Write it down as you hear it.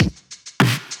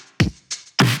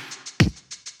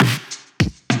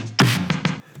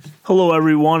Hello,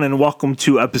 everyone, and welcome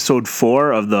to episode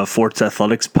 4 of the Forts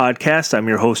Athletics podcast. I'm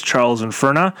your host, Charles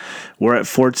Inferna. We're at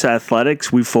Forts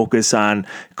Athletics. We focus on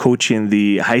coaching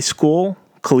the high school,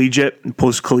 collegiate, and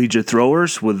post-collegiate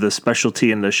throwers with the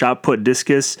specialty in the shot put,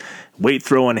 discus, weight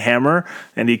throw, and hammer,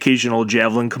 and the occasional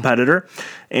javelin competitor.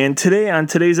 And today, on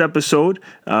today's episode,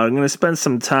 I'm going to spend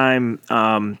some time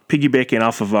piggybacking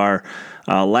off of our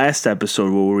last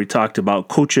episode where we talked about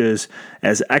coaches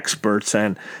as experts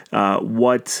and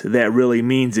what that really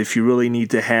means if you really need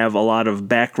to have a lot of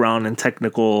background and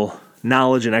technical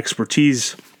knowledge and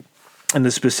expertise in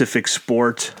the specific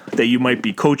sport that you might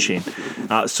be coaching.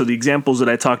 So the examples that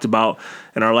I talked about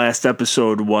in our last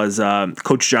episode was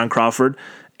Coach John Crawford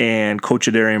and Coach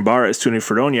Adarian Barr at SUNY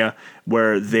Fredonia,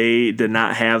 where they did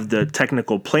not have the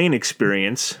technical playing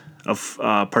experience of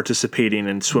participating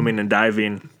in swimming and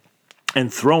diving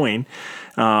and throwing,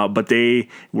 but they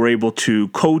were able to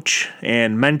coach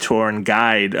and mentor and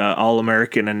guide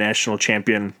All-American and national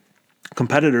champion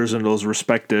competitors in those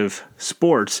respective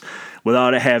sports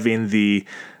without having the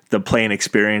playing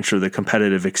experience or the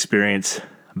competitive experience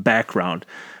background.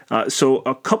 So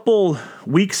a couple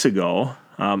weeks ago,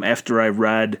 after I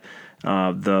read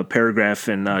the paragraph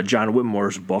in John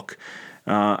Whitmore's book,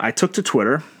 I took to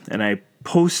Twitter and I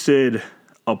posted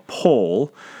a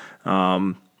poll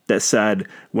that said,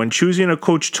 when choosing a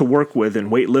coach to work with in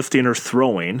weightlifting or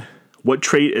throwing, what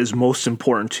trait is most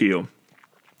important to you?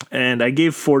 And I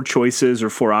gave 4 choices or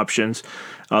 4 options.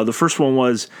 The first one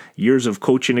was years of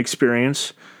coaching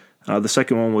experience. The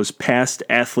second one was past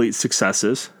athlete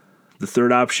successes. The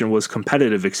third option was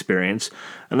competitive experience.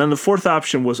 And then the fourth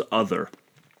option was other.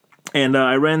 And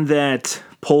I ran that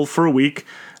poll for a week.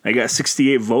 I got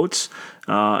 68 votes.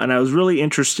 And I was really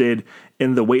interested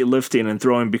in the weightlifting and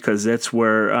throwing because that's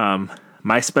where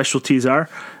my specialties are,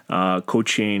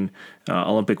 coaching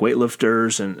Olympic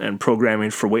weightlifters and programming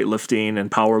for weightlifting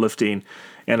and powerlifting,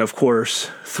 and of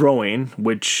course throwing,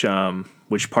 which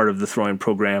part of the throwing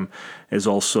program is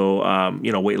also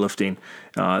weightlifting,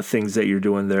 things that you're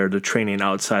doing there, the training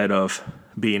outside of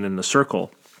being in the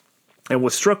circle. And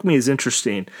what struck me as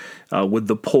interesting with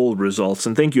the poll results,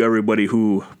 and thank you everybody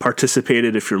who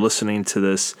participated if you're listening to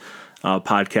this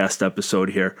podcast episode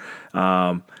here.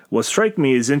 What struck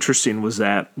me as interesting was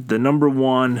that the number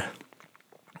one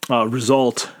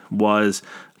result was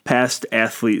past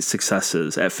athlete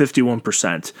successes at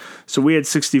 51%. So we had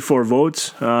 64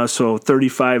 votes, so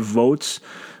 35 votes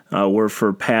were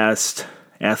for past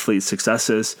athlete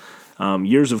successes.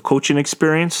 Years of coaching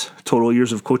experience, total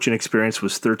years of coaching experience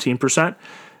was 13%.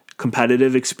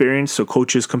 Competitive experience, so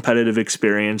coaches' competitive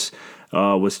experience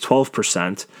was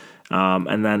 12%.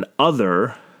 And then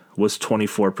other was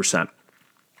 24%.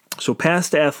 So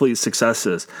past athlete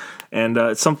successes. And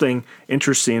it's something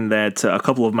interesting that a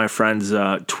couple of my friends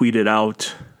tweeted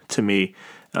out to me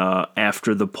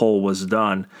after the poll was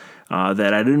done,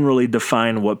 that I didn't really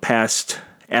define what past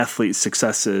athlete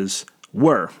successes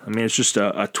were. I mean, it's just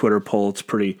a Twitter poll. It's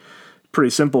pretty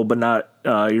simple, but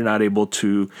you're not able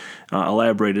to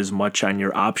elaborate as much on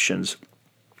your options.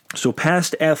 So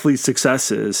past athlete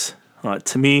successes,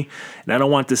 to me, and I don't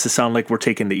want this to sound like we're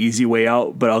taking the easy way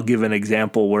out, but I'll give an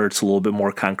example where it's a little bit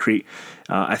more concrete.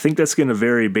 I think that's going to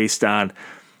vary based on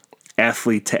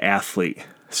athlete to athlete.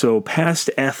 So past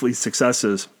athlete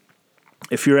successes,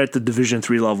 if you're at the Division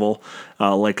III level,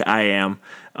 like I am,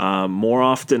 more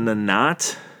often than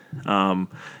not,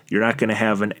 you're not going to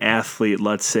have an athlete,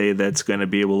 let's say, that's going to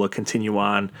be able to continue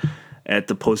on at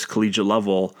the post-collegiate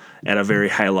level at a very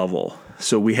high level.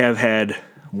 So we have had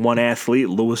one athlete,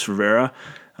 Luis Rivera,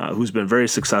 who's been very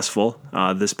successful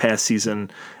this past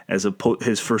season as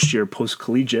his first year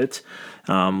post-collegiate.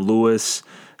 Luis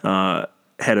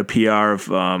had a PR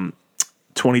of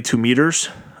 22 meters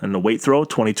in the weight throw,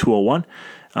 22:01,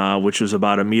 which was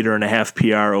about a meter and a half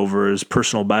PR over his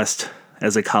personal best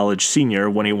as a college senior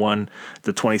when he won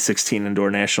the 2016 Indoor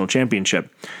National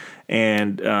Championship.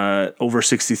 And over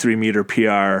 63 meter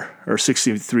PR or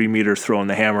 63 meter throw in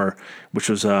the hammer, which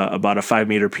was about a 5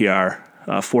 meter PR,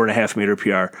 4.5 meter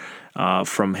PR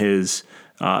from his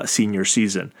senior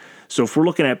season. So if we're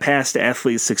looking at past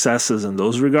athlete successes in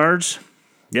those regards,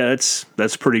 yeah,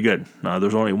 that's pretty good.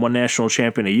 There's only one national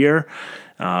champion a year,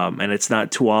 and it's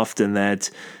not too often that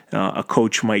a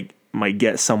coach might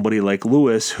get somebody like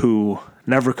Luis who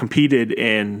never competed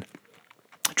in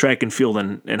track and field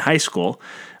in high school,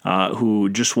 who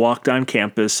just walked on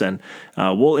campus, and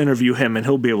we'll interview him and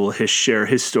he'll be able to share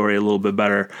his story a little bit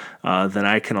better than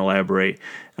I can elaborate.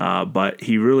 But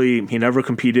he never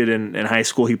competed in high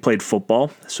school. He played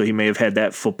football, so he may have had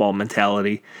that football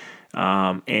mentality,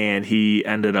 and he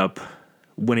ended up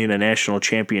winning a national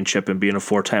championship and being a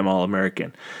 4-time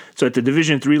All-American. So at the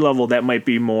Division III level, that might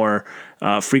be more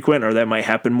frequent, or that might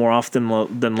happen more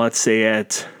often than, let's say,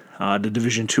 at the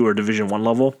Division II or Division I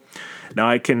level. Now,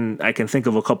 I can think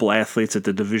of a couple athletes at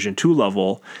the Division II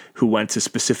level who went to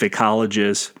specific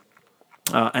colleges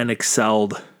and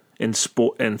excelled in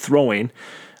throwing,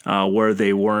 where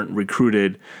they weren't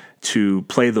recruited to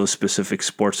play those specific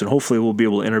sports. And hopefully we'll be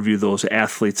able to interview those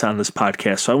athletes on this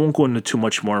podcast. So I won't go into too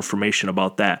much more information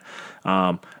about that.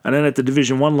 And then at the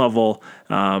Division I level,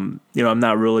 I'm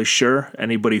not really sure.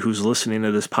 Anybody who's listening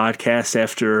to this podcast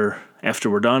after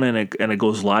we're done and it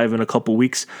goes live in a couple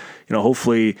weeks,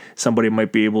 hopefully somebody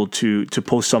might be able to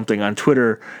post something on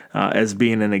Twitter as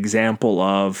being an example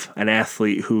of an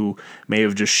athlete who may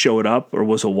have just showed up or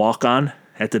was a walk-on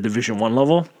at the Division I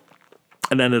level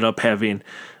and ended up having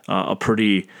a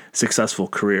pretty successful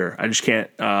career. I just can't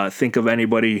think of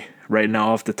anybody right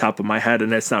now off the top of my head,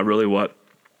 and that's not really what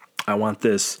I want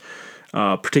this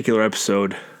particular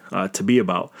episode to be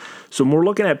about. So when we're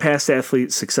looking at past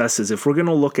athlete successes, if we're going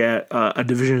to look at a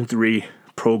Division III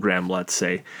program, let's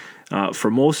say,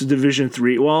 for most Division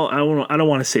III, well, I don't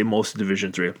want to say most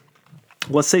Division III.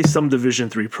 Let's say some Division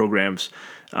III programs,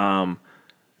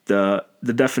 the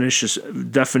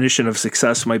definition of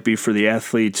success might be for the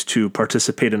athletes to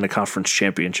participate in the conference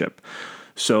championship.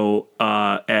 So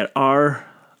at our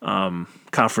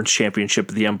conference championship,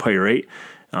 the Empire 8,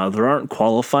 there aren't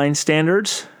qualifying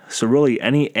standards. So really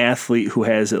any athlete who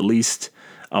has at least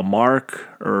a mark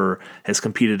or has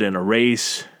competed in a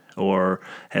race or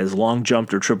has long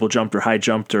jumped or triple jumped or high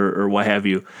jumped or what have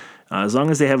you, as long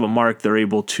as they have a mark, they're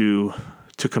able to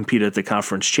compete at the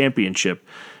conference championship.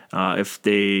 If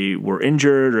they were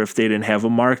injured or if they didn't have a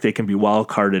mark, they can be wild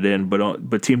carded in,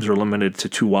 but teams are limited to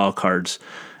 2 wild cards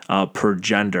per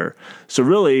gender. So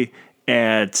really,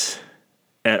 at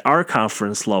our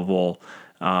conference level,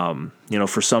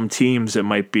 for some teams it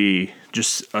might be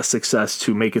just a success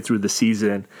to make it through the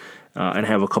season and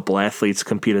have a couple athletes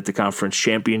compete at the conference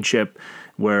championship,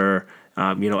 where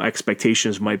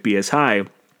expectations might be as high.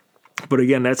 But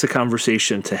again, that's a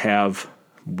conversation to have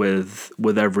with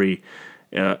every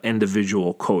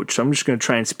individual coach. So I'm just going to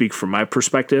try and speak from my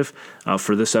perspective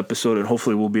for this episode, and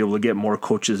hopefully we'll be able to get more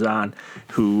coaches on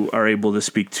who are able to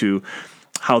speak to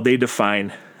how they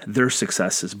define their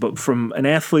successes. But from an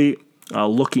athlete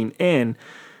looking in,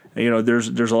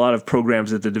 there's a lot of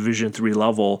programs at the Division III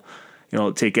level.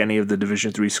 Take any of the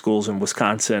Division III schools in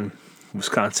Wisconsin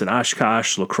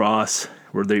Oshkosh, La Crosse,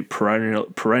 where they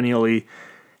perennially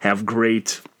have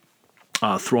great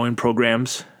throwing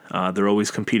programs. They're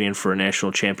always competing for a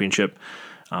national championship.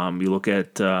 You look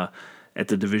at the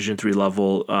Division III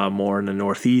level more in the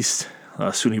Northeast,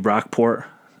 SUNY Brockport.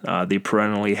 They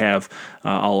perennially have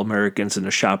All-Americans in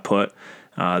the shot put.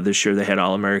 This year they had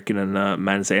All-American in the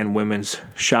men's and women's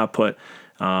shot put.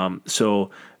 So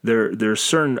there's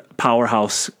certain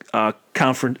powerhouse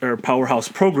conference or powerhouse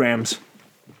programs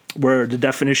where the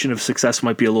definition of success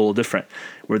might be a little different,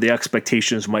 where the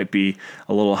expectations might be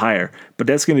a little higher. But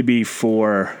that's going to be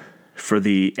for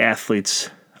the athletes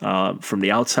from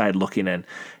the outside looking in,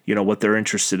 what they're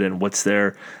interested in, what's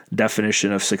their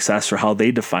definition of success or how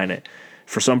they define it.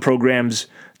 For some programs,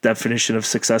 definition of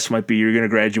success might be you're going to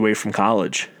graduate from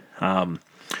college.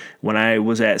 When I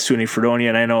was at SUNY Fredonia,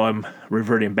 and I know I'm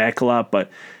reverting back a lot, but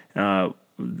at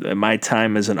my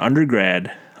time as an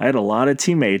undergrad, I had a lot of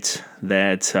teammates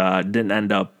that didn't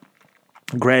end up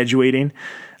graduating.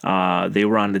 They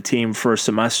were on the team for a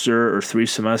semester or 3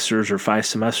 semesters or 5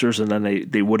 semesters, and then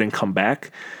they wouldn't come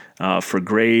back for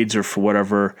grades or for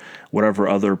whatever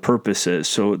other purposes.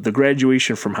 So the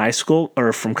graduation from high school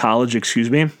or from college,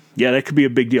 that could be a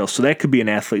big deal. So that could be an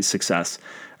athlete success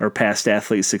or past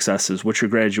athlete successes. What's your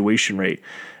graduation rate?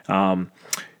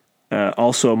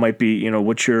 Also, it might be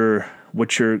what's your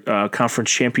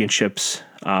conference championships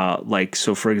like.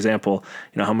 So, for example,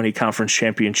 how many conference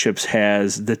championships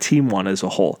has the team won as a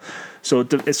whole? So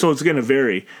it's going to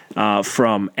vary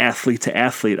from athlete to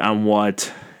athlete on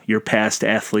what your past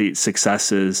athlete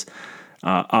successes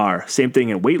are. Same thing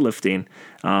in weightlifting.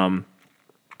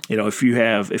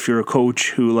 If you're a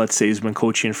coach who, let's say, has been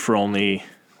coaching for only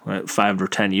 5 or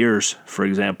 10 years, for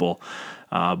example,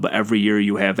 but every year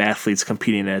you have athletes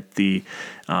competing at the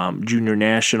junior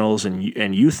nationals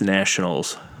and youth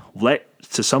nationals.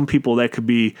 To some people, that could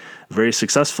be very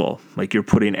successful. Like you're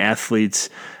putting athletes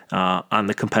on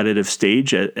the competitive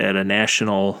stage at a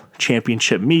national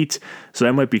championship meet, so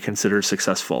that might be considered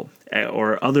successful.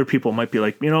 Or other people might be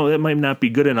like, it might not be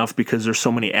good enough because there's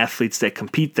so many athletes that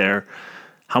compete there.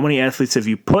 how many athletes have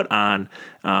you put on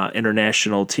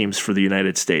international teams for the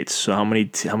United States? So how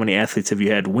many athletes have you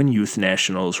had win youth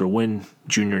nationals or win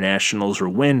junior nationals or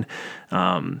win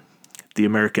the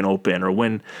American Open or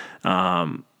win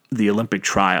the Olympic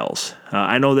trials?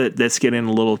 I know that that's getting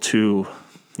a little too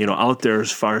out there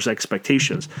as far as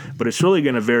expectations, but it's really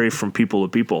going to vary from people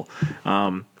to people.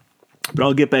 But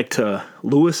I'll get back to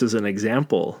Lewis as an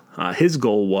example. His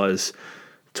goal was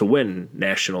to win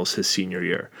nationals his senior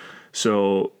year.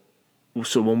 So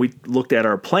when we looked at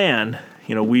our plan,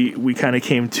 we kind of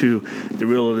came to the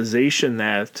realization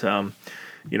that,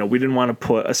 we didn't want to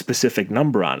put a specific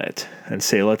number on it and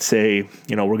say, let's say,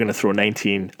 we're going to throw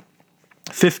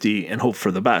 1950 and hope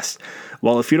for the best.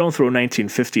 Well, if you don't throw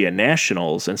 1950 at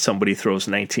nationals and somebody throws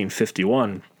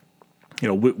 1951,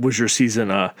 was your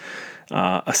season a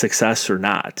success or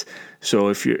not? So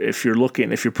if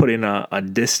you're putting a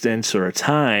distance or a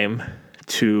time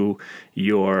to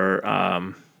your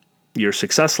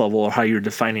success level or how you're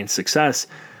defining success,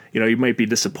 you might be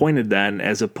disappointed then,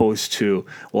 as opposed to,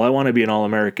 well, I want to be an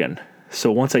All-American.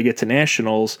 So once I get to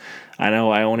nationals, I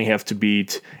know I only have to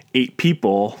beat 8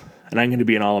 people and I'm going to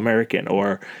be an All-American.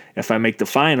 Or if I make the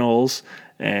finals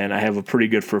and I have a pretty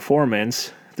good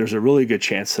performance, there's a really good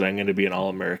chance that I'm going to be an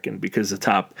All-American, because the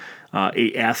top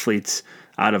 8 athletes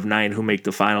out of 9 who make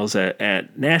the finals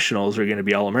at nationals are going to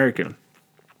be All-American.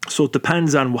 So it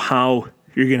depends on how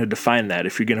you're going to define that.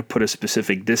 If you're going to put a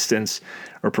specific distance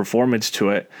or performance to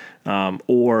it,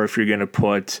 or if you're going to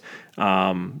put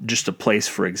just a place,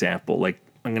 for example, like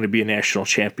I'm going to be a national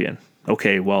champion.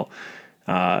 Okay, well,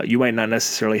 you might not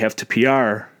necessarily have to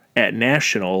PR at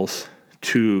nationals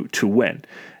to win.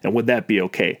 And would that be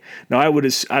okay? Now, I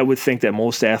would think that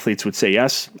most athletes would say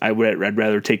yes. I'd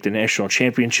rather take the national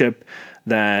championship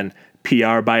than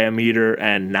PR by a meter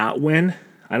and not win.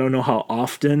 I don't know how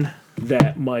often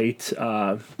that might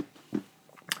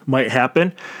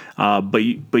happen, but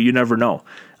you never know.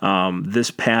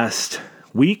 This past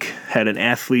week had an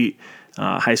athlete,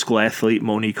 high school athlete,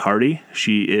 Monique Hardy.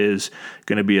 She is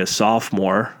going to be a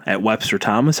sophomore at Webster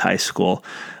Thomas High School.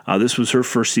 This was her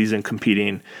first season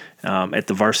competing at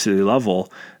the varsity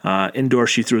level. Indoor,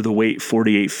 she threw the weight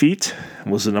 48 feet,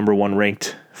 was the number 1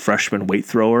 ranked freshman weight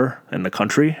thrower in the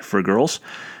country for girls.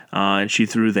 And she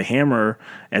threw the hammer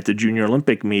at the Junior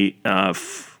Olympic meet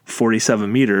 47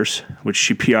 meters, which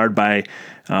she PR'd by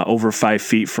over 5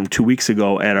 feet from 2 weeks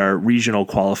ago at our regional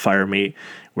qualifier meet,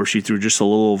 where she threw just a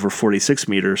little over 46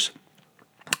 meters.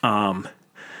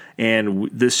 And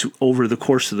this, over the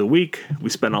course of the week, we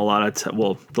spent a lot of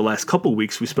time, the last couple of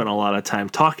weeks, we spent a lot of time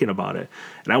talking about it.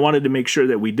 And I wanted to make sure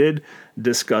that we did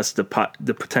discuss the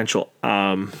potential,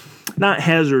 not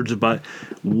hazards, but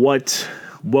what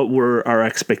were our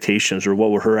expectations, or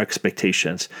what were her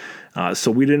expectations.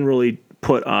 So we didn't really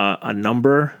put a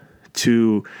number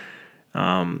to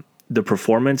the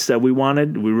performance that we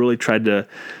wanted. We really tried to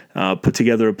put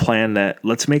together a plan that,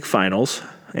 let's make finals.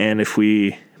 And if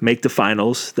we make the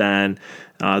finals, then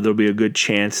there'll be a good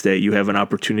chance that you have an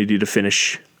opportunity to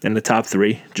finish in the top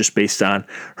 3, just based on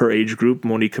her age group.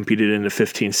 Monique competed in the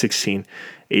 15-16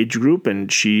 age group,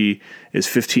 and she is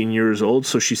 15 years old,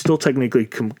 so she's still technically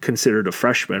considered a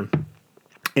freshman.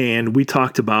 And we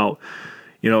talked about,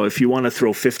 if you want to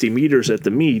throw 50 meters at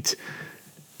the meet,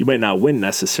 you might not win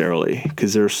necessarily,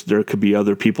 because there could be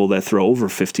other people that throw over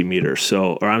 50 meters.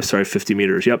 50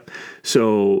 meters. Yep.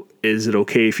 So is it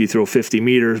okay if you throw 50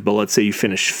 meters, but let's say you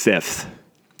finish 5th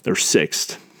or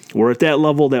 6th? We're at that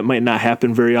level. That might not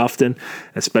happen very often,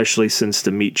 especially since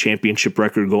the meet championship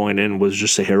record going in was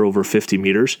just a hair over 50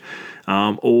 meters.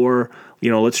 Or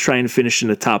let's try and finish in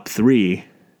the top 3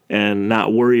 and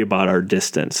not worry about our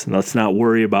distance. Let's not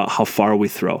worry about how far we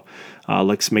throw.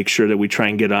 Let's make sure that we try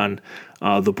and get on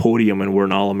the podium and we're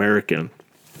an All-American.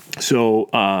 So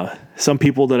some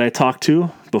people that I talked to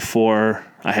before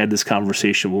I had this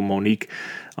conversation with Monique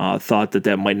thought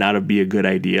that might not be a good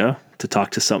idea to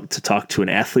talk to an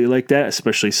athlete like that,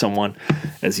 especially someone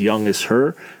as young as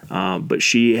her. But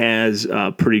she has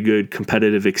pretty good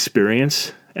competitive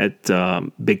experience at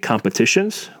big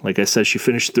competitions. Like I said, she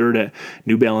finished 3rd at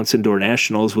New Balance Indoor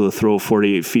Nationals with a throw of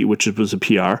 48 feet, which was a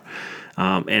PR.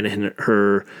 And in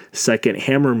her second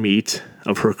hammer meet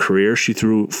of her career, she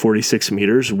threw 46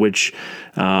 meters, which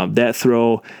that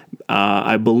throw,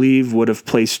 I believe, would have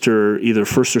placed her either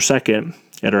 1st or 2nd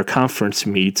at our conference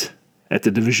meet at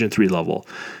the Division III level.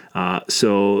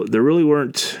 So there really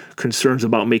weren't concerns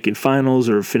about making finals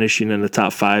or finishing in the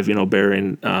top 5,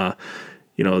 bearing,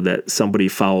 that somebody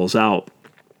fouls out.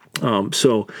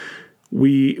 So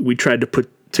we tried to put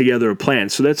together a plan.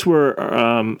 So that's where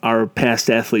our past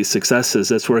athlete successes,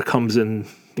 that's where it comes in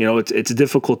it's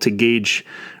difficult to gauge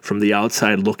from the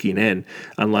outside looking in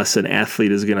unless an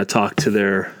athlete is going to talk to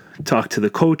the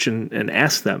coach and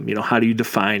ask them, how do you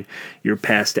define your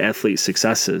past athlete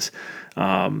successes?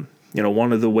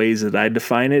 One of the ways that I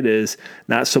define it is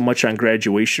not so much on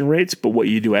graduation rates, but what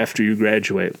you do after you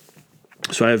graduate.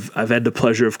 So I've had the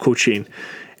pleasure of coaching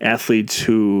athletes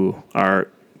who are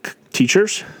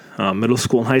teachers, middle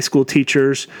school and high school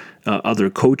teachers, other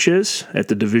coaches at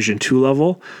the Division II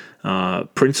level,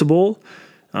 principal,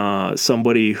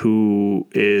 somebody who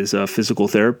is a physical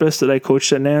therapist that I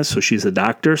coached at NAS. So she's a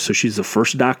doctor. So she's the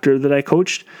first doctor that I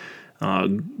coached.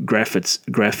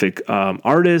 Graphic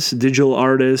artists, digital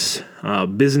artists,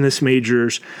 business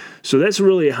majors. So that's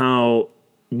really how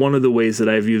one of the ways that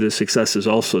I view the success is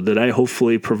also that I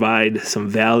hopefully provide some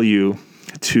value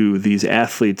to these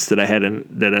athletes that I had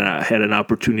an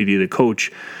opportunity to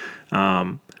coach,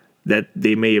 that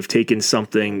they may have taken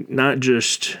something not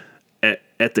just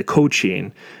at the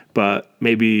coaching, but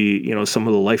maybe some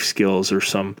of the life skills or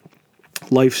some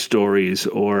life stories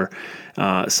or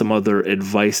some other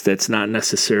advice that's not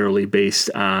necessarily based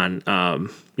on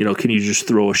can you just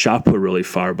throw a shot put really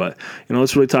far, but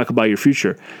let's really talk about your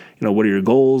future. What are your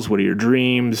goals? What are your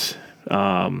dreams?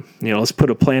 Let's put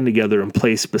a plan together in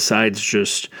place besides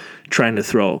just trying to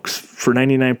throw. 'Cause for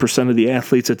 99% of the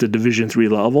athletes at the Division III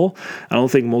level, I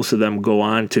don't think most of them go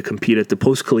on to compete at the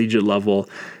post-collegiate level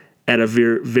at a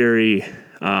very, very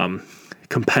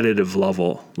competitive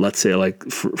level, let's say like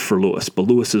for Lewis. But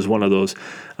Lewis is one of those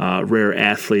rare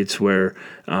athletes where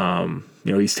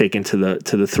he's taken to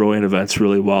the throw-in events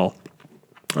really well.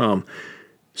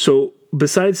 So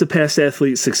besides the past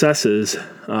athlete successes,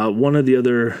 one of the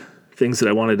other things that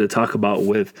I wanted to talk about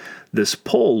with this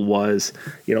poll was,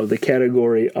 the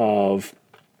category of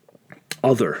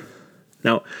other.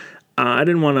 Now, I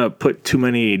didn't want to put too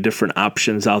many different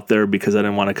options out there because I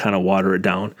didn't want to kind of water it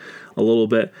down a little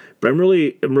bit. But I'm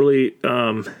really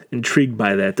intrigued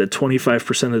by that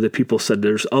 25% of the people said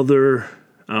there's other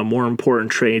more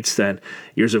important traits than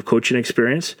years of coaching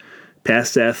experience,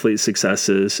 past athlete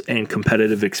successes, and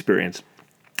competitive experience.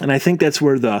 And I think that's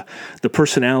where the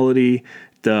personality,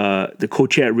 the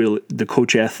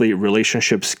coach athlete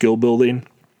relationship skill building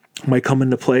might come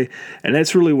into play. And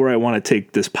that's really where I want to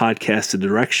take this podcast. The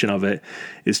direction of it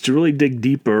is to really dig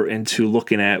deeper into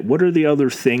looking at what are the other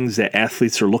things that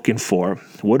athletes are looking for?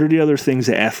 What are the other things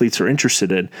that athletes are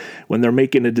interested in when they're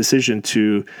making a decision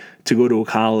to go to a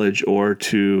college or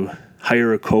to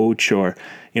hire a coach or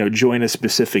join a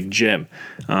specific gym?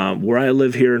 Where I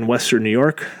live here in Western New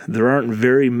York, there aren't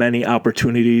very many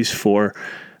opportunities for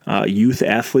youth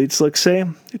athletes, let's say,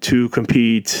 to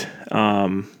compete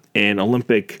in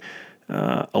Olympic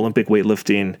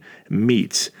weightlifting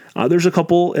meets. There's a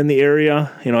couple in the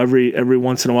area. Every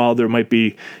once in a while there might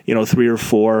be 3 or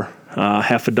 4,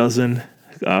 half a dozen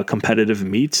competitive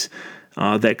meets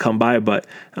that come by, but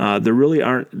there really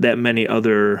aren't that many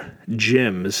other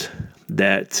gyms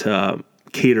that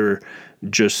cater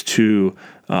just to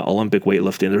Olympic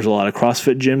weightlifting. There's a lot of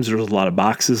CrossFit gyms. There's a lot of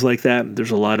boxes like that.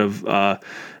 There's a lot of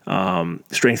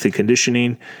strength and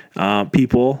conditioning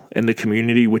people in the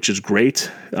community, which is great.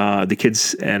 The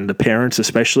kids and the parents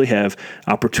especially have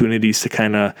opportunities to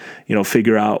kind of,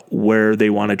 figure out where they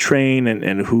want to train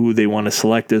and who they want to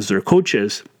select as their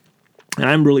coaches. And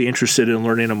I'm really interested in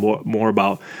learning more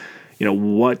about,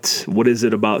 what is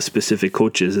it about specific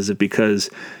coaches? Is it because,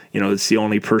 it's the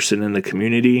only person in the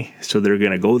community, so they're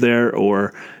going to go there?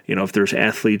 Or, if there's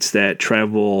athletes that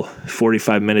travel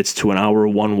 45 minutes to an hour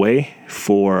one way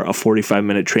for a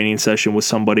 45-minute training session with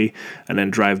somebody and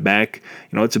then drive back,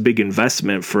 it's a big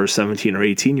investment for a 17 or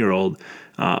 18-year-old,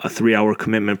 a 3-hour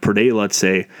commitment per day, let's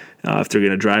say, if they're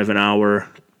going to drive an hour,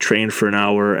 train for an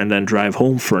hour, and then drive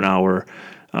home for an hour,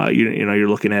 you're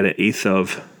looking at an eighth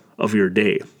of your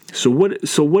day. So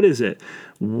what is it?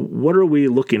 What are we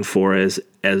looking for as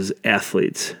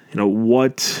athletes?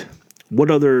 What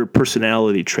other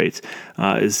personality traits?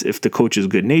 Is if the coach is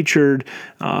good natured,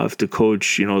 if the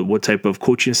coach, what type of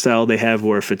coaching style they have,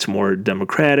 or if it's more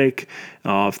democratic,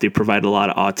 if they provide a lot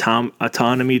of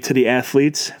autonomy to the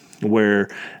athletes. Where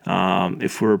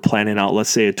if we're planning out, let's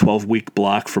say, a 12-week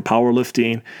block for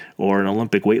powerlifting or an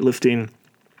Olympic weightlifting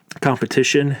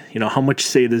competition, how much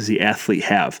say does the athlete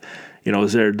have?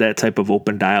 Is there that type of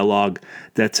open dialogue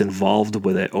that's involved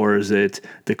with it? Or is it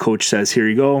the coach says, here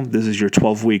you go, this is your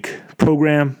 12-week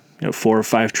program, 4 or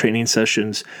 5 training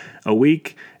sessions a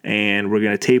week, and we're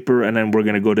going to taper, and then we're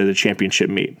going to go to the championship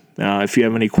meet. If you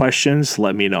have any questions,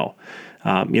 let me know.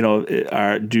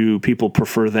 Do people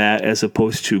prefer that as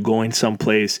opposed to going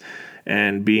someplace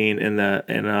and being in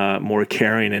a more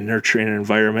caring and nurturing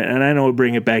environment. And I know I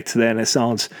bring it back to that, and it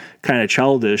sounds kind of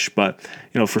childish, but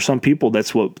for some people,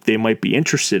 that's what they might be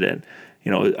interested in.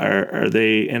 Are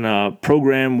they in a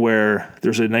program where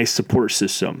there's a nice support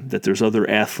system, that there's other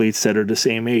athletes that are the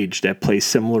same age, that play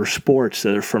similar sports,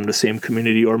 that are from the same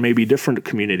community or maybe different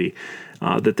community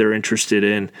that they're interested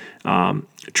in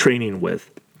training with?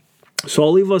 So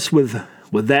I'll leave us with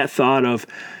that thought of,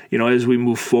 as we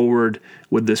move forward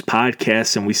with this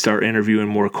podcast and we start interviewing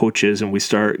more coaches and we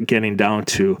start getting down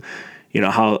to,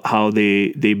 how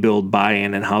they build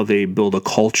buy-in and how they build a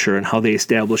culture and how they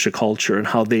establish a culture and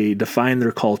how they define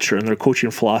their culture and their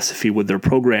coaching philosophy with their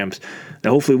programs, that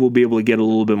hopefully we'll be able to get a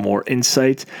little bit more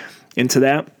insight into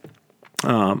that.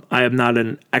 I am not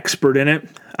an expert in it.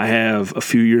 I have a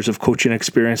few years of coaching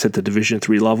experience at the Division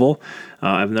III level.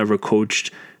 I've never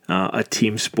coached a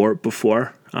team sport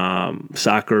before,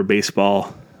 soccer,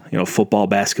 baseball, football,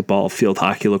 basketball, field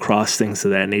hockey, lacrosse, things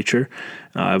of that nature.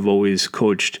 I've always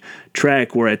coached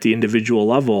track, where at the individual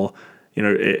level,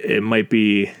 it might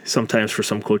be, sometimes for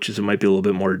some coaches, it might be a little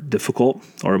bit more difficult,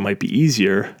 or it might be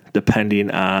easier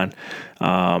depending on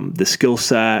the skill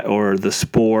set or the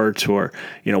sport or,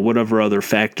 whatever other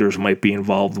factors might be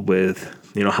involved with,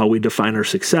 how we define our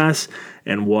success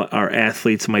and what our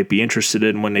athletes might be interested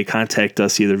in when they contact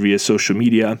us either via social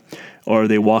media or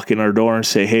they walk in our door and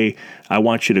say, hey, I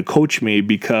want you to coach me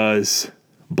because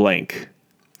blank.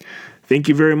 Thank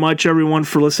you very much, everyone,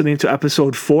 for listening to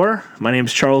episode 4. My name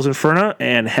is Charles Inferna,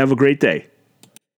 and have a great day.